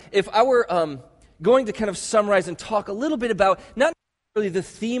if I were going to kind of summarize and talk a little bit about, not necessarily the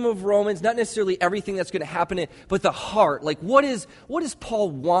theme of Romans, not necessarily everything that's going to happen in it, but the heart. Like, what does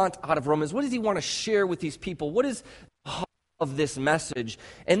Paul want out of Romans? What does he want to share with these people? What is the heart of this message?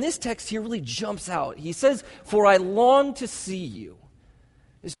 And this text here really jumps out. He says, "For I long to see you."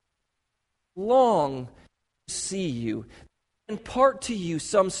 Long to see you. Impart to you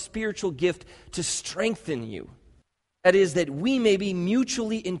some spiritual gift to strengthen you. That is, that we may be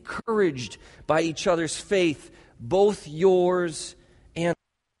mutually encouraged by each other's faith, both yours and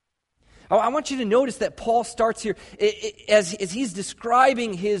I want you to notice that Paul starts here as he's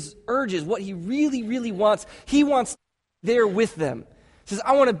describing his urges, what he really, really wants. He wants to be there with them. He says,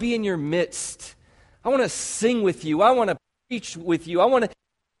 I want to be in your midst. I want to sing with you. I want to preach with you. I want to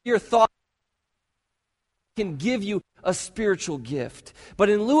hear your thoughts. I can give you a spiritual gift. But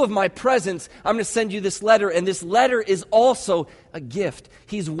in lieu of my presence, I'm going to send you this letter, and this letter is also a gift.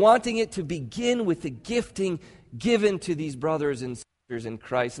 He's wanting it to begin with the gifting given to these brothers and sisters in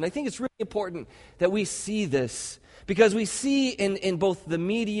Christ. And I think it's really important that we see this, because we see in both the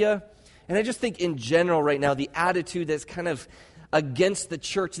media, and I just think in general right now, the attitude that's kind of against the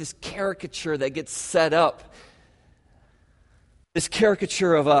church, this caricature that gets set up, this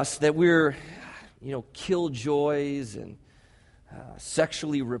caricature of us that we're killjoys and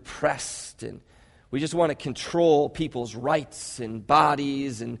sexually repressed, and we just want to control people's rights and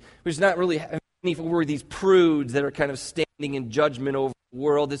bodies, and we're just not really, we're these prudes that are kind of standing in judgment over the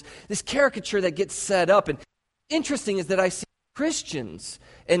world. This caricature that gets set up. And interesting is that I see Christians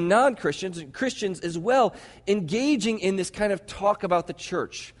and non-Christians, and Christians as well, engaging in this kind of talk about the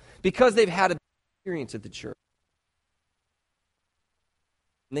church because they've had an experience at the church.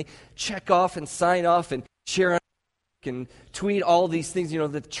 And they check off and sign off and share and tweet all these things.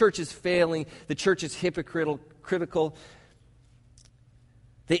 The church is failing. The church is hypocritical.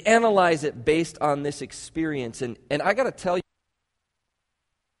 They analyze it based on this experience. And I got to tell you,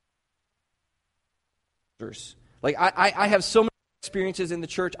 like I have so many experiences in the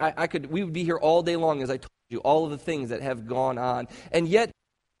church. We would be here all day long as I told you all of the things that have gone on. And yet,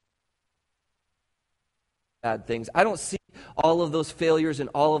 bad things. I don't see all of those failures and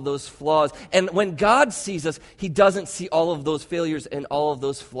all of those flaws. And when God sees us, He doesn't see all of those failures and all of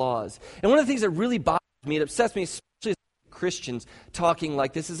those flaws. And one of the things that really bothers me, it upsets me, especially as Christians talking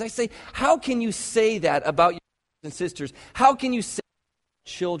like this, is I say, how can you say that about your brothers and sisters? How can you say that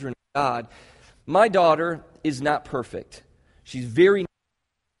about children of God? My daughter is not perfect. She's very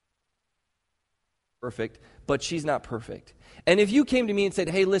perfect, but she's not perfect. And if you came to me and said,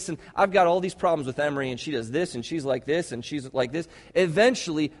 hey, listen, I've got all these problems with Emery, and she does this, and she's like this, and she's like this,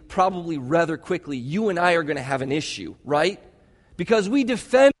 eventually, probably rather quickly, you and I are going to have an issue, right? Because we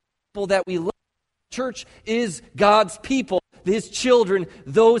defend people that we love. Church is God's people, His children,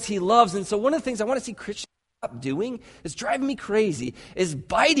 those He loves. And so one of the things I want to see Christians stop doing, is driving me crazy, is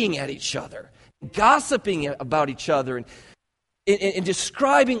biting at each other, gossiping about each other, and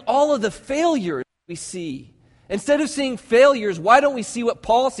describing all of the failures we see. Instead of seeing failures, why don't we see what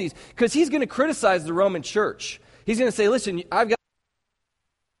Paul sees? Because he's going to criticize the Roman church. He's going to say, listen, I've got...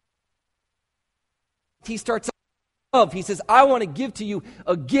 He starts love. He says, I want to give to you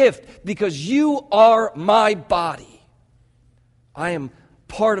a gift because you are my body. I am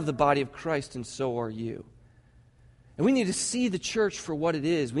part of the body of Christ, and so are you. And we need to see the church for what it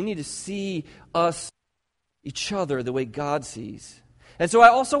is. We need to see us, each other, the way God sees. And so I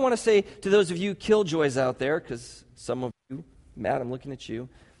also want to say to those of you killjoys out there, because some of you, Matt, I'm looking at you,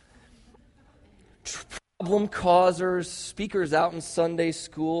 problem causers, speakers out in Sunday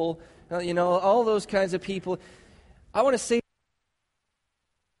school, all those kinds of people, I want to say,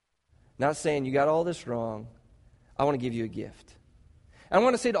 not saying you got all this wrong, I want to give you a gift. I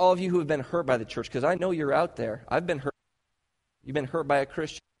want to say to all of you who have been hurt by the church, because I know you're out there, I've been hurt. You've been hurt by a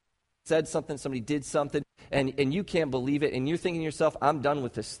Christian. Said something, somebody did something, and you can't believe it, and you're thinking to yourself, I'm done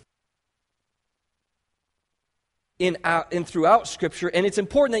with this. In throughout Scripture, and it's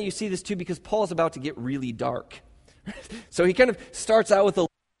important that you see this too, because Paul's about to get really dark. So he kind of starts out with a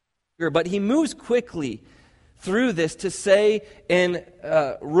little, but he moves quickly through this to say in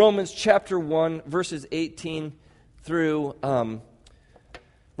Romans chapter 1, verses 18 through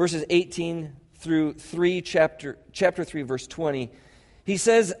 3, chapter 3, verse 20, he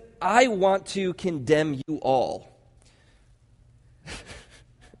says, I want to condemn you all.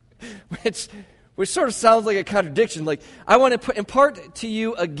 Which sort of sounds like a contradiction. Like, I want to impart to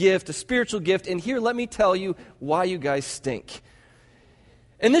you a gift, a spiritual gift, and here, let me tell you why you guys stink.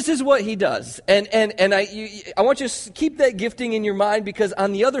 And this is what he does. And I want you to keep that gifting in your mind, because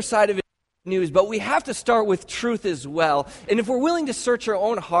on the other side of it, news, but we have to start with truth as well. And if we're willing to search our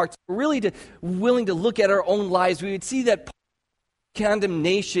own hearts, we're really willing to look at our own lives, we would see that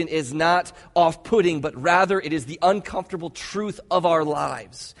condemnation is not off-putting, but rather it is the uncomfortable truth of our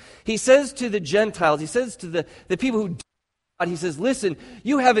lives. He says to the Gentiles, he says to the people who don't know God, he says, listen,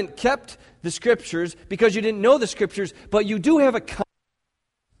 you haven't kept the Scriptures because you didn't know the Scriptures, but you do have a conscience,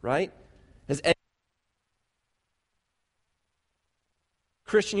 right? As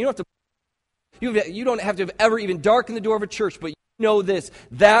Christian, you don't have to have ever even darkened the door of a church, but you know this.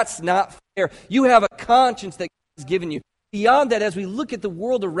 That's not fair. You have a conscience that God has given you. Beyond that, as we look at the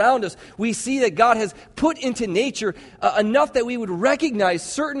world around us, we see that God has put into nature enough that we would recognize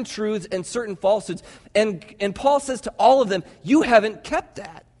certain truths and certain falsehoods. And Paul says to all of them, you haven't kept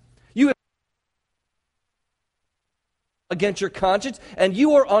that. You have against your conscience, and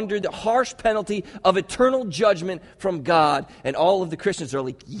you are under the harsh penalty of eternal judgment from God. And all of the Christians are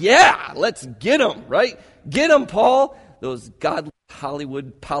like, yeah, let's get them, right? Get them, Paul. Those godly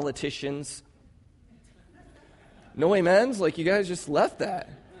Hollywood politicians. No amens? Like, you guys just left that.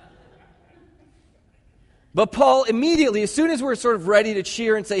 But Paul immediately, as soon as we're sort of ready to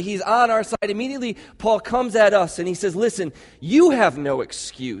cheer and say he's on our side, immediately Paul comes at us and he says, listen, you have no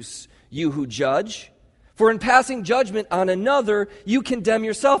excuse, you who judge. For in passing judgment on another, you condemn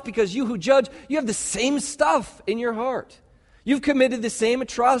yourself, because you who judge, you have the same stuff in your heart. You've committed the same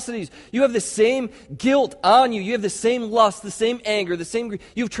atrocities. You have the same guilt on you. You have the same lust, the same anger, the same grief.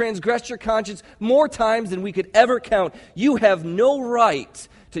 You've transgressed your conscience more times than we could ever count. You have no right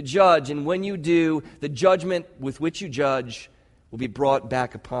to judge, and when you do, the judgment with which you judge will be brought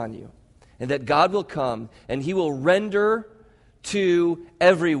back upon you. And that God will come, and He will render to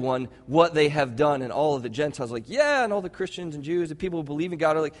everyone what they have done. And all of the Gentiles are like, yeah, and all the Christians and Jews and people who believe in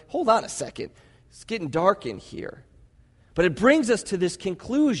God are like, hold on a second. It's getting dark in here. But it brings us to this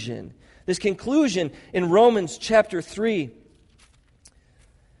conclusion in Romans chapter 3.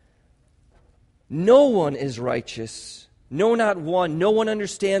 No one is righteous, no, not one. No one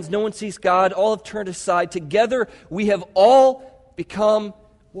understands, no one sees God. All have turned aside. Together we have all become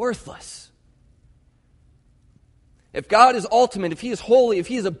worthless. If God is ultimate, if He is holy, if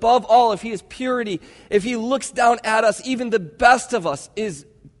He is above all, if He is purity, if He looks down at us, even the best of us is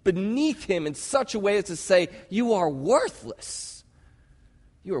beneath Him in such a way as to say, you are worthless.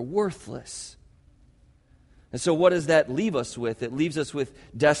 You are worthless. And so what does that leave us with? It leaves us with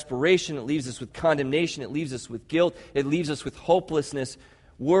desperation. It leaves us with condemnation. It leaves us with guilt. It leaves us with hopelessness.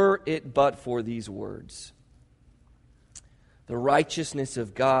 Were it but for these words. The righteousness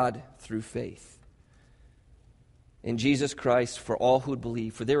of God through faith in Jesus Christ for all who would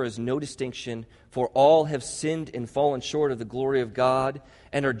believe. For there is no distinction, for all have sinned and fallen short of the glory of God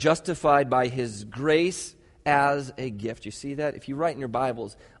and are justified by His grace as a gift. You see that? If you write in your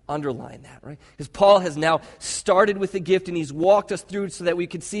Bibles, underline that, right? Because Paul has now started with the gift, and he's walked us through so that we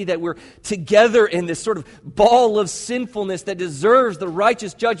can see that we're together in this sort of ball of sinfulness that deserves the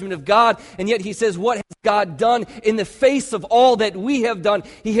righteous judgment of God. And yet he says, what has God done in the face of all that we have done?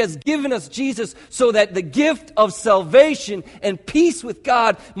 He has given us Jesus so that the gift of salvation and peace with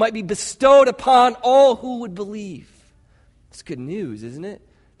God might be bestowed upon all who would believe. It's good news, isn't it?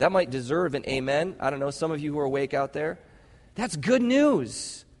 That might deserve an amen. I don't know, some of you who are awake out there. That's good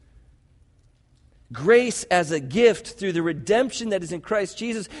news. Grace as a gift through the redemption that is in Christ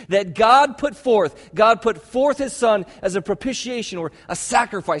Jesus that God put forth. God put forth His Son as a propitiation or a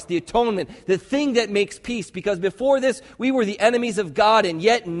sacrifice, the atonement, the thing that makes peace. Because before this, we were the enemies of God, and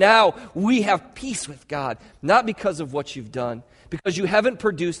yet now we have peace with God. Not because of what you've done, because you haven't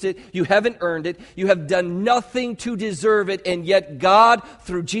produced it, you haven't earned it, you have done nothing to deserve it, and yet God,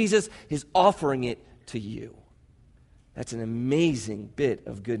 through Jesus, is offering it to you. That's an amazing bit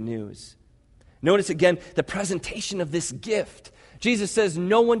of good news. Notice again the presentation of this gift. Jesus says,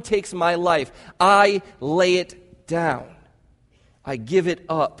 no one takes my life. I lay it down. I give it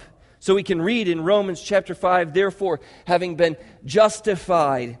up. So we can read in Romans chapter 5, therefore, having been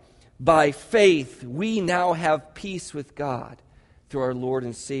justified by faith, we now have peace with God through our Lord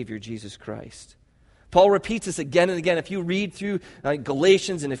and Savior, Jesus Christ. Paul repeats this again and again. If you read through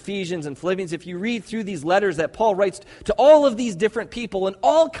Galatians and Ephesians and Philippians, if you read through these letters that Paul writes to all of these different people in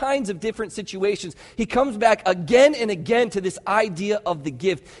all kinds of different situations, he comes back again and again to this idea of the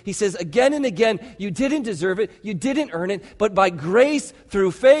gift. He says again and again, you didn't deserve it, you didn't earn it, but by grace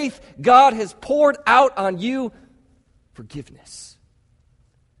through faith, God has poured out on you forgiveness.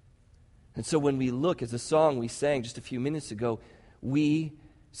 And so when we look, as the song we sang just a few minutes ago, we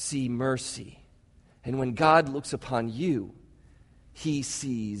see mercy. And when God looks upon you, He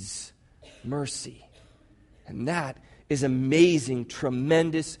sees mercy. And that is amazing,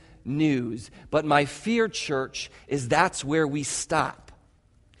 tremendous news. But my fear, church, is that's where we stop.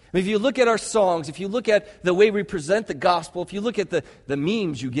 I mean, if you look at our songs, if you look at the way we present the gospel, if you look at the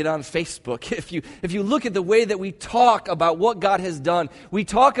memes you get on Facebook, if you look at the way that we talk about what God has done, we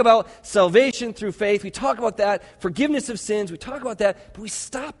talk about salvation through faith, we talk about that, forgiveness of sins, we talk about that, but we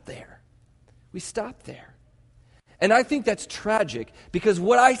stop there. We stop there. And I think that's tragic, because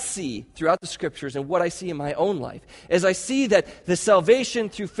what I see throughout the Scriptures and what I see in my own life is I see that the salvation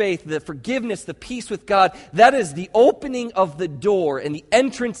through faith, the forgiveness, the peace with God, that is the opening of the door and the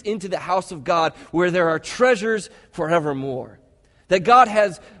entrance into the house of God where there are treasures forevermore. That God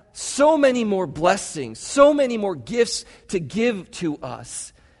has so many more blessings, so many more gifts to give to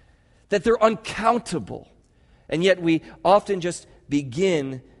us, that they're uncountable. And yet we often just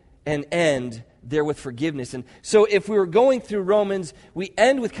begin and end there with forgiveness. And so if we were going through Romans, we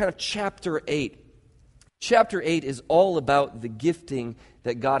end with kind of chapter 8. Chapter 8 is all about the gifting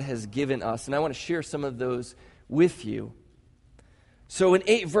that God has given us. And I want to share some of those with you. So in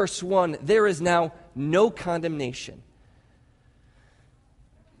 8 verse 1, there is now no condemnation.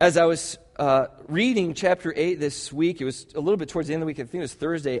 As I was reading chapter 8 this week, it was a little bit towards the end of the week, I think it was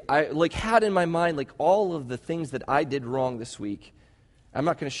Thursday, I had in my mind all of the things that I did wrong this week. I'm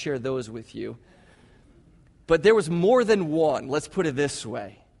not going to share those with you. But there was more than one, let's put it this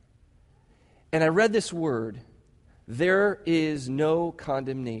way. And I read this word, there is no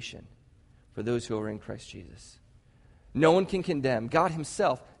condemnation for those who are in Christ Jesus. No one can condemn. God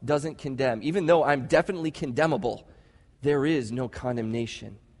himself doesn't condemn. Even though I'm definitely condemnable, there is no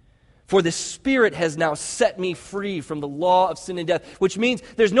condemnation. For the Spirit has now set me free from the law of sin and death, which means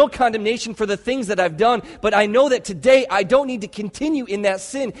there's no condemnation for the things that I've done, but I know that today I don't need to continue in that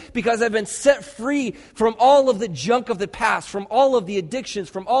sin because I've been set free from all of the junk of the past, from all of the addictions,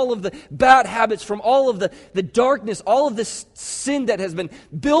 from all of the bad habits, from all of the darkness, all of this sin that has been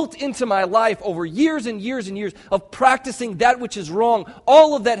built into my life over years and years and years of practicing that which is wrong.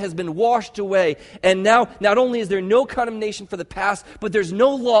 All of that has been washed away, and now not only is there no condemnation for the past, but there's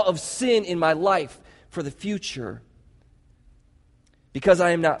no law of sin in my life for the future. Because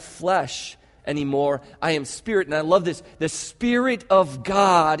I am not flesh anymore, I am spirit. And I love this. The Spirit of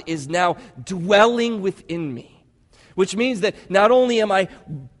God is now dwelling within me. Which means that not only am I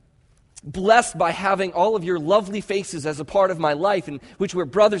blessed by having all of your lovely faces as a part of my life, in which we're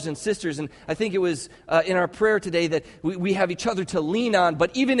brothers and sisters, and I think it was in our prayer today that we have each other to lean on,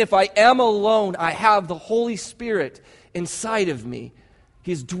 but even if I am alone, I have the Holy Spirit inside of me.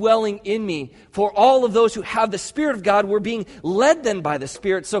 He's dwelling in me. For all of those who have the Spirit of God, we're being led then by the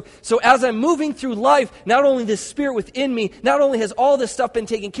Spirit. So as I'm moving through life, not only the Spirit within me, not only has all this stuff been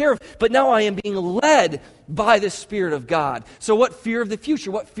taken care of, but now I am being led by the Spirit of God. So what fear of the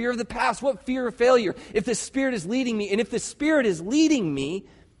future? What fear of the past? What fear of failure? If the Spirit is leading me, and if the Spirit is leading me,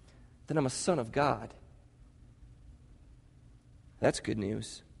 then I'm a son of God. That's good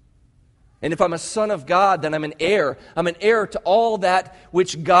news. And if I'm a son of God, then I'm an heir. I'm an heir to all that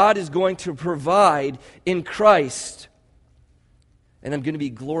which God is going to provide in Christ. And I'm going to be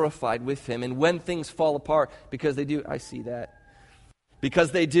glorified with Him. And when things fall apart, because they do, I see that.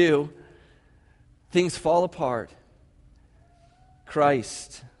 Because they do, things fall apart.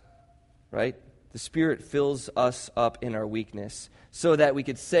 Christ, right? The Spirit fills us up in our weakness so that we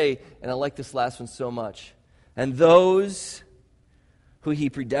could say, and I like this last one so much, and those who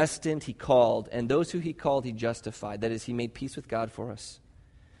He predestined, He called. And those who He called, He justified. That is, He made peace with God for us.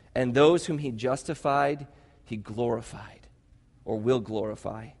 And those whom He justified, He glorified, or will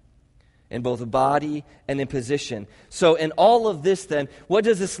glorify, in both body and in position. So in all of this then, what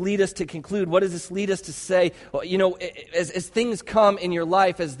does this lead us to conclude? What does this lead us to say? Well, as things come in your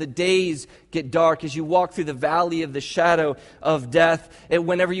life, as the days get dark, as you walk through the valley of the shadow of death, and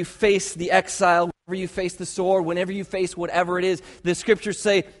whenever you face the exile, whenever you face the sword, whenever you face whatever it is, the Scriptures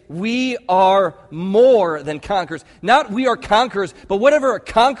say, we are more than conquerors. Not we are conquerors, but whatever a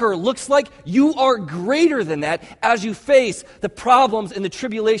conqueror looks like, you are greater than that as you face the problems and the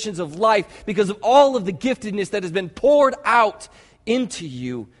tribulations of life because of all of the giftedness that has been poured out into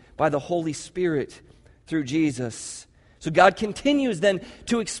you by the Holy Spirit through Jesus. So God continues then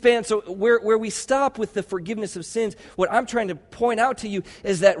to expand. So where we stop with the forgiveness of sins, what I'm trying to point out to you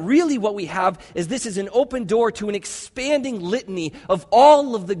is that really what we have is this is an open door to an expanding litany of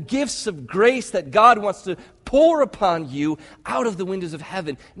all of the gifts of grace that God wants to pour upon you out of the windows of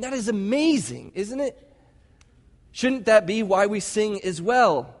heaven. And that is amazing, isn't it? Shouldn't that be why we sing as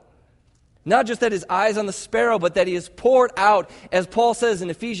well? Not just that His eyes on the sparrow, but that He has poured out, as Paul says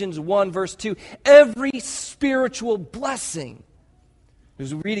in Ephesians 1 verse 2, every spiritual blessing.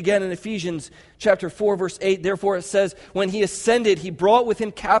 As we read again in Ephesians chapter 4, verse 8, therefore it says, when he ascended, he brought with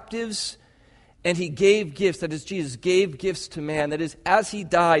him captives, and he gave gifts. That is, Jesus gave gifts to man. That is, as he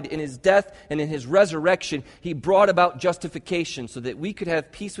died in his death and in his resurrection, he brought about justification so that we could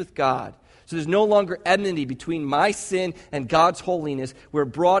have peace with God. So there's no longer enmity between my sin and God's holiness. We're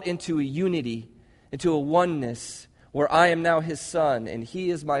brought into a unity, into a oneness, where I am now his son and he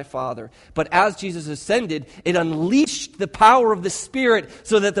is my father. But as Jesus ascended, it unleashed the power of the Spirit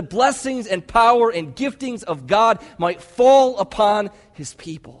so that the blessings and power and giftings of God might fall upon his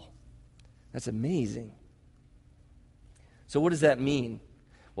people. That's amazing. So what does that mean?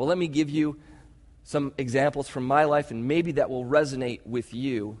 Well, let me give you some examples from my life, and maybe that will resonate with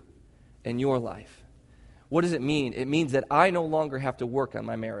you in your life. What does it mean? It means that I no longer have to work on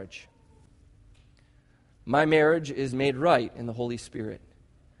my marriage. My marriage is made right in the Holy Spirit.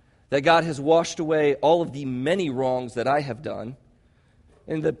 That God has washed away all of the many wrongs that I have done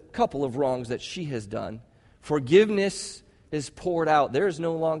and the couple of wrongs that she has done. Forgiveness is poured out. There is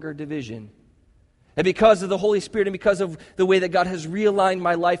no longer division. And because of the Holy Spirit and because of the way that God has realigned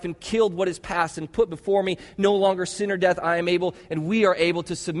my life and killed what is past and put before me no longer sin or death, I am able and we are able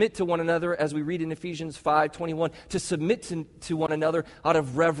to submit to one another, as we read in Ephesians 5:21, to submit to one another out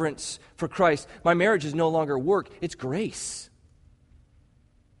of reverence for Christ. My marriage is no longer work, it's grace.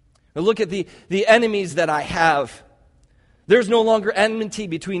 Now look at the enemies that I have. There's no longer enmity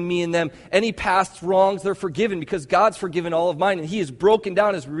between me and them. Any past wrongs, they're forgiven because God's forgiven all of mine. And he has broken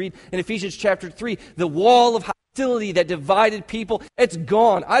down, as we read in Ephesians chapter 3, the wall of hostility that divided people. It's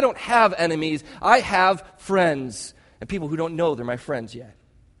gone. I don't have enemies. I have friends. And people who don't know they're my friends yet.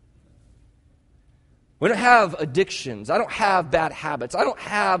 We don't have addictions. I don't have bad habits. I don't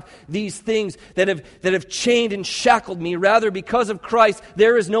have these things that have chained and shackled me. Rather, because of Christ,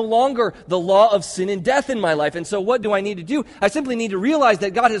 there is no longer the law of sin and death in my life. And so what do I need to do? I simply need to realize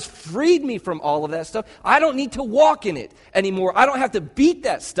that God has freed me from all of that stuff. I don't need to walk in it anymore. I don't have to beat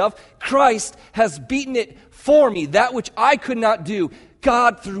that stuff. Christ has beaten it for me. That which I could not do,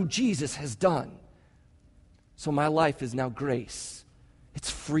 God through Jesus has done. So my life is now grace.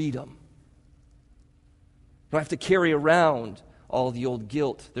 It's freedom. I don't have to carry around all the old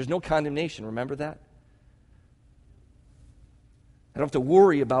guilt. There's no condemnation, remember that? I don't have to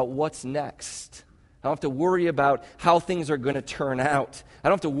worry about what's next. I don't have to worry about how things are going to turn out. I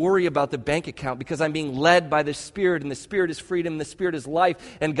don't have to worry about the bank account because I'm being led by the Spirit, and the Spirit is freedom, and the Spirit is life.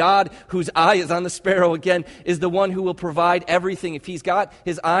 And God, whose eye is on the sparrow again, is the one who will provide everything. If he's got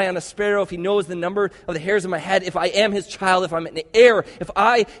his eye on a sparrow, if he knows the number of the hairs of my head, if I am his child, if I'm an heir, if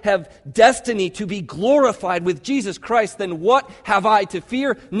I have destiny to be glorified with Jesus Christ, then what have I to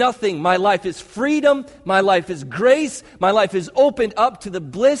fear? Nothing. My life is freedom. My life is grace. My life is opened up to the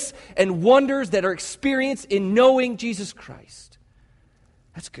bliss and wonders that are experienced in knowing Jesus Christ.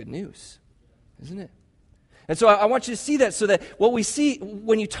 That's good news, isn't it? And so I want you to see that, so that what we see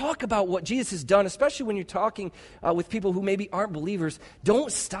when you talk about what Jesus has done, especially when you're talking with people who maybe aren't believers,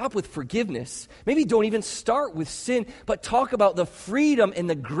 don't stop with forgiveness. Maybe don't even start with sin, but talk about the freedom and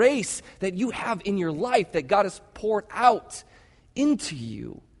the grace that you have in your life that God has poured out into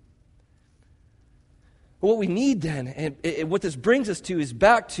you. What we need then, and what this brings us to, is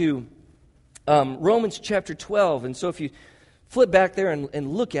back to Romans chapter 12. And so if you flip back there and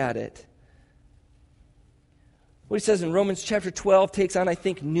look at it, what he says in Romans chapter 12 takes on, I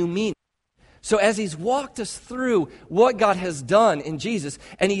think, new meaning. So as he's walked us through what God has done in Jesus,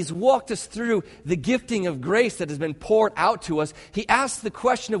 and he's walked us through the gifting of grace that has been poured out to us, he asks the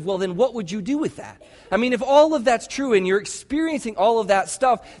question of, well, then what would you do with that? I mean, if all of that's true and you're experiencing all of that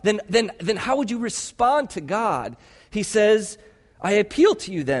stuff, then how would you respond to God? He says, I appeal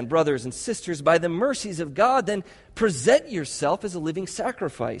to you then, brothers and sisters, by the mercies of God, then present yourself as a living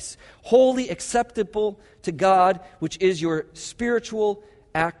sacrifice, wholly acceptable to God, which is your spiritual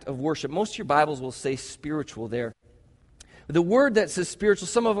act of worship. Most of your Bibles will say spiritual there. The word that says spiritual,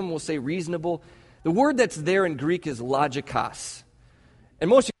 some of them will say reasonable. The word that's there in Greek is logikos. And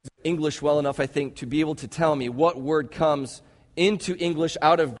most of you know English well enough, I think, to be able to tell me what word comes into English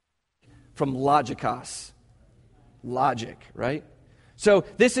out of Greek from logikos. Logic, right? So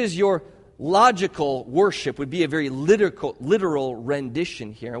this is your logical worship, would be a very literal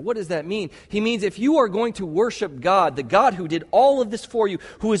rendition here. What does that mean? He means if you are going to worship God, the God who did all of this for you,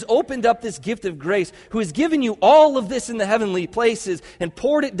 who has opened up this gift of grace, who has given you all of this in the heavenly places and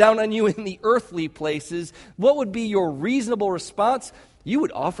poured it down on you in the earthly places, what would be your reasonable response? You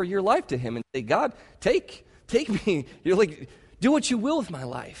would offer your life to him and say, God, take me. You're like, do what you will with my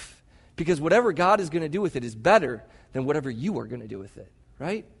life. Because whatever God is going to do with it is better than whatever you are going to do with it,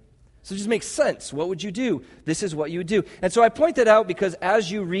 right? So it just makes sense. What would you do? This is what you would do. And so I point that out because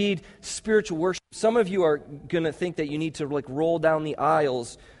as you read spiritual worship, some of you are going to think that you need to like roll down the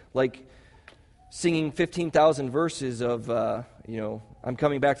aisles like singing 15,000 verses of, I'm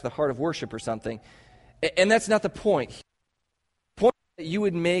coming back to the heart of worship or something. And that's not the point. The point is that you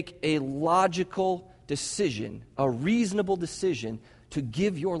would make a logical decision, a reasonable decision to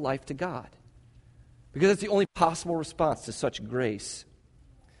give your life to God. Because that's the only possible response to such grace.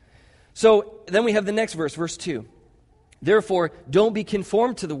 So then we have the next verse, verse 2. Therefore, don't be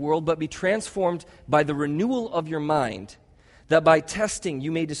conformed to the world, but be transformed by the renewal of your mind, that by testing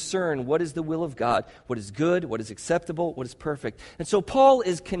you may discern what is the will of God, what is good, what is acceptable, what is perfect. And so Paul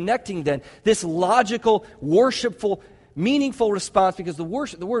is connecting then this logical, worshipful, meaningful response, because the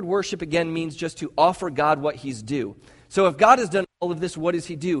word worship again means just to offer God what he's due. So if God has done all of this, what does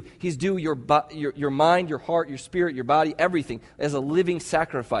he do? He's due your mind, your heart, your spirit, your body, everything as a living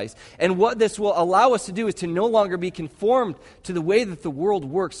sacrifice. And what this will allow us to do is to no longer be conformed to the way that the world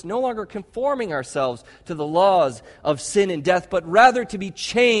works, no longer conforming ourselves to the laws of sin and death, but rather to be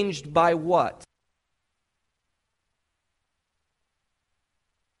changed by what?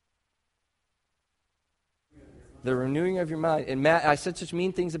 The renewing of your mind. And Matt, I said such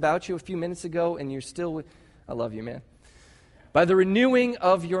mean things about you a few minutes ago, and you're still... I love you, man. By the renewing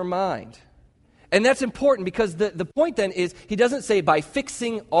of your mind. And that's important because the point then is, he doesn't say by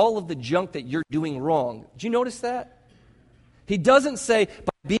fixing all of the junk that you're doing wrong. Did you notice that? He doesn't say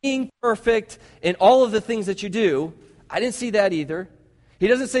by being perfect in all of the things that you do. I didn't see that either. He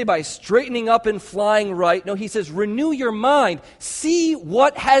doesn't say by straightening up and flying right. No, he says renew your mind. See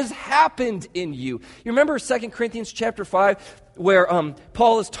what has happened in you. You remember 2 Corinthians chapter 5 where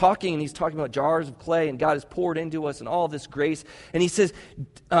Paul is talking, and he's talking about jars of clay, and God has poured into us and all this grace. And he says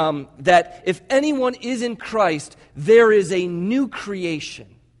that if anyone is in Christ, there is a new creation.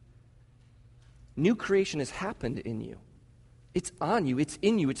 New creation has happened in you. It's on you, it's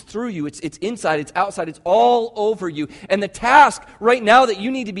in you, it's through you, it's inside, it's outside, it's all over you. And the task right now that you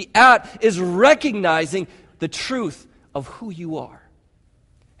need to be at is recognizing the truth of who you are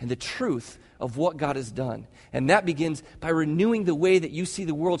and the truth of what God has done. And that begins by renewing the way that you see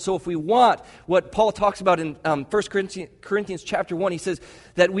the world. So if we want what Paul talks about in 1 Corinthians chapter 1, he says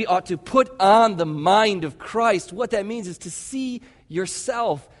that we ought to put on the mind of Christ. What that means is to see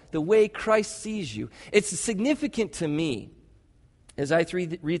yourself the way Christ sees you. It's significant to me as I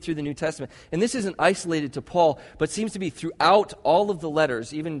read through the New Testament, and this isn't isolated to Paul, but seems to be throughout all of the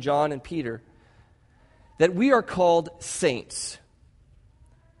letters, even John and Peter, that we are called saints,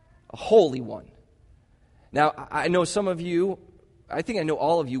 a holy one. Now, I know some of you, I think I know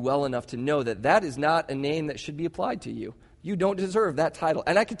all of you well enough to know that that is not a name that should be applied to you. You don't deserve that title.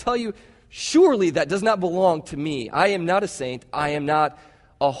 And I can tell you, surely that does not belong to me. I am not a saint. I am not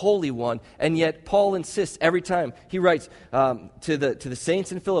a holy one. And yet Paul insists every time he writes to the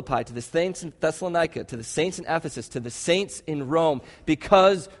saints in Philippi, to the saints in Thessalonica, to the saints in Ephesus, to the saints in Rome,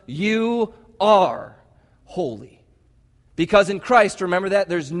 because you are holy. Because in Christ, remember that,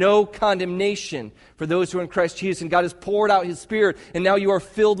 there's no condemnation for those who are in Christ Jesus. And God has poured out His Spirit, and now you are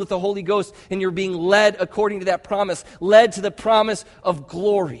filled with the Holy Ghost, and you're being led according to that promise, led to the promise of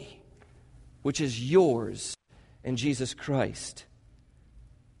glory, which is yours in Jesus Christ.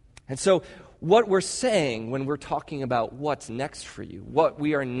 And so what we're saying when we're talking about what's next for you, what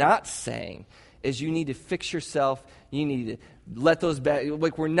we are not saying is you need to fix yourself, you need to let those back,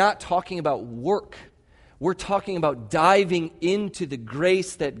 like we're not talking about work. We're talking about diving into the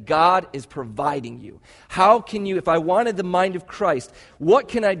grace that God is providing you. How can you, if I wanted the mind of Christ, what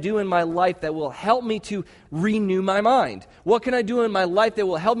can I do in my life that will help me to renew my mind? What can I do in my life that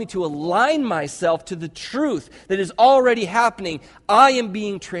will help me to align myself to the truth that is already happening? I am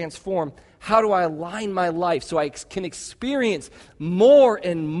being transformed. How do I align my life so I can experience more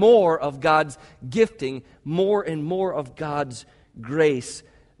and more of God's gifting, more and more of God's grace?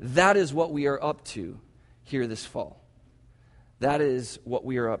 That is what we are up to here this fall. That is what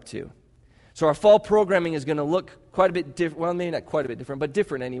we are up to. So our fall programming is going to look quite a bit different, well, maybe not quite a bit different, but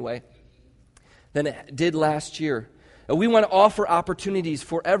different anyway than it did last year. And we want to offer opportunities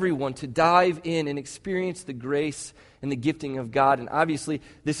for everyone to dive in and experience the grace and the gifting of God. And obviously,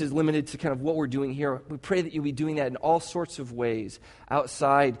 this is limited to kind of what we're doing here. We pray that you'll be doing that in all sorts of ways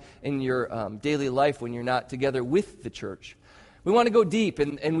outside in your daily life when you're not together with the church. We want to go deep,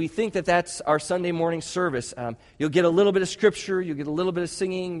 and we think that that's our Sunday morning service. You'll get a little bit of Scripture, you'll get a little bit of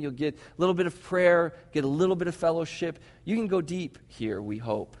singing, you'll get a little bit of prayer, get a little bit of fellowship. You can go deep here, we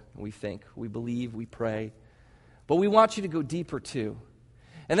hope, we think, we believe, we pray. But we want you to go deeper too.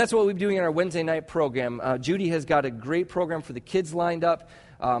 And that's what we'll be doing in our Wednesday night program. Judy has got a great program for the kids lined up.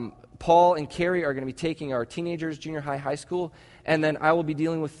 Paul and Carrie are going to be taking our teenagers, junior high, high school, and then I will be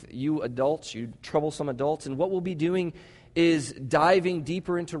dealing with you adults, you troublesome adults, and what we'll be doing is diving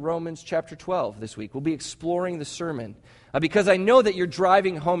deeper into Romans chapter 12 this week. We'll be exploring the sermon. Because I know that you're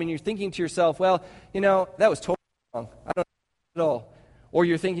driving home and you're thinking to yourself, well, that was totally wrong. I don't know at all. Or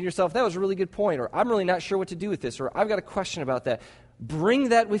you're thinking to yourself, that was a really good point, or I'm really not sure what to do with this, or I've got a question about that. Bring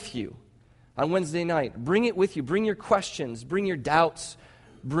that with you on Wednesday night. Bring it with you. Bring your questions. Bring your doubts.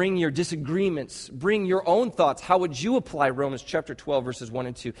 Bring your disagreements. Bring your own thoughts. How would you apply Romans chapter 12, verses 1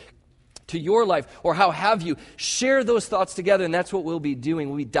 and 2 to your life? Or how have you? Share those thoughts together, and that's what we'll be doing.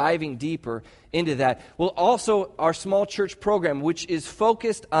 We'll be diving deeper into that. We'll also, our small church program, which is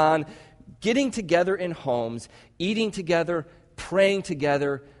focused on getting together in homes, eating together, praying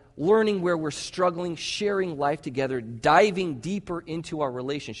together, learning where we're struggling, sharing life together, diving deeper into our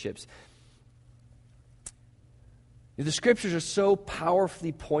relationships. The scriptures are so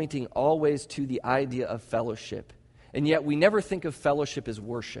powerfully pointing always to the idea of fellowship, and yet we never think of fellowship as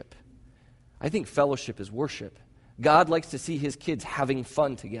worship. I think fellowship is worship. God likes to see his kids having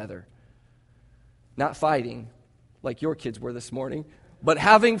fun together. Not fighting, like your kids were this morning, but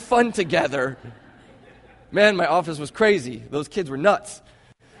having fun together. Man, my office was crazy. Those kids were nuts.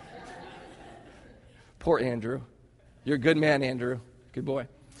 Poor Andrew. You're a good man, Andrew. Good boy.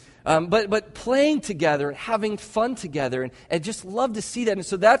 But playing together, having fun together, and just love to see that. And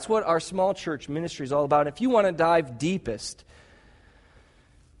so that's what our small church ministry is all about. If you want to dive deepest,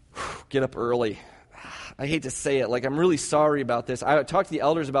 get up early. I hate to say it. I'm really sorry about this. I talked to the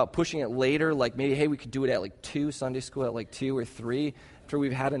elders about pushing it later, maybe, hey, we could do it at 2, Sunday school at 2 or 3, after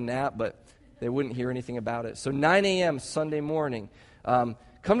we've had a nap, but they wouldn't hear anything about it. So 9 a.m. Sunday morning.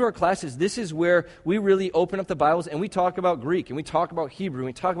 Come to our classes. This is where we really open up the Bibles and we talk about Greek and we talk about Hebrew and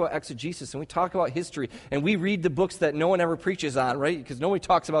we talk about exegesis and we talk about history and we read the books that no one ever preaches on, right? Because nobody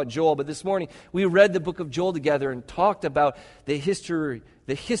talks about Joel. But this morning we read the book of Joel together and talked about the history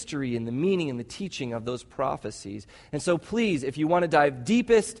and the meaning and the teaching of those prophecies. And so please, if you want to dive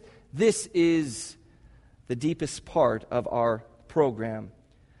deepest, this is the deepest part of our program.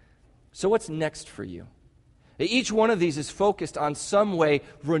 So what's next for you? Each one of these is focused on some way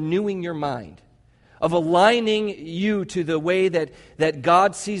renewing your mind, of aligning you to the way that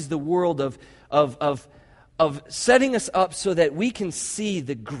God sees the world, of setting us up so that we can see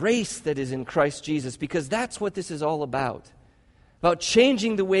the grace that is in Christ Jesus, because that's what this is all about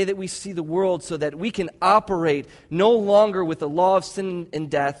changing the way that we see the world so that we can operate no longer with the law of sin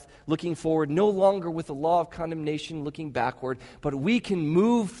and death looking forward, no longer with the law of condemnation looking backward, but we can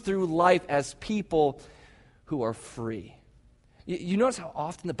move through life as people who are free. You notice how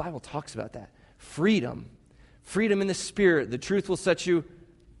often the Bible talks about that. Freedom in the Spirit. The truth will set you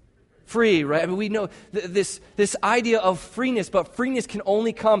free, right? I mean, we know this idea of freeness, but freeness can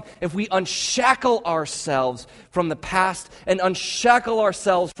only come if we unshackle ourselves from the past and unshackle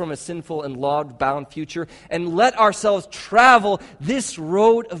ourselves from a sinful and law-bound future and let ourselves travel this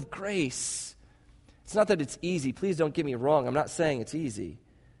road of grace. It's not that it's easy. Please don't get me wrong. I'm not saying it's easy.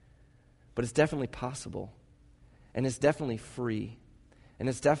 But it's definitely possible. And it's definitely free. And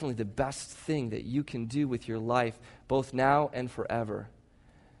it's definitely the best thing that you can do with your life, both now and forever.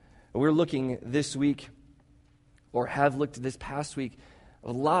 We're looking this week, or have looked this past week,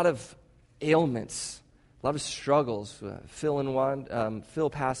 a lot of ailments, a lot of struggles. Phil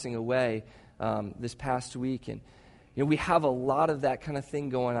passing away this past week, and we have a lot of that kind of thing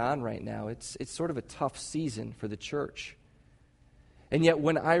going on right now. It's sort of a tough season for the church. And yet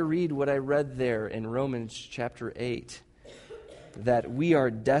when I read what I read there in Romans chapter 8, that we are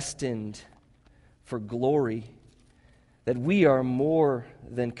destined for glory, that we are more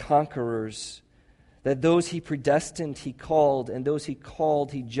than conquerors, that those he predestined he called, and those he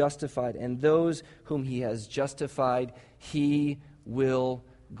called he justified, and those whom he has justified he will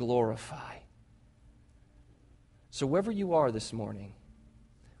glorify. So wherever you are this morning,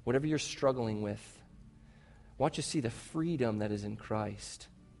 whatever you're struggling with, I want you to see the freedom that is in Christ.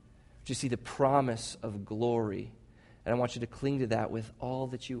 I want you to see the promise of glory. And I want you to cling to that with all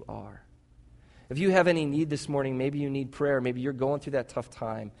that you are. If you have any need this morning, maybe you need prayer, maybe you're going through that tough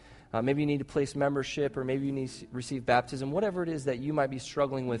time, maybe you need to place membership, or maybe you need to receive baptism, whatever it is that you might be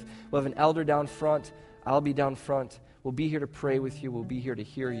struggling with, we'll have an elder down front, I'll be down front, we'll be here to pray with you, we'll be here to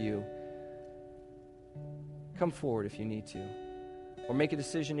hear you. Come forward if you need to, or make a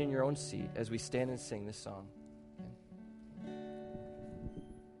decision in your own seat as we stand and sing this song.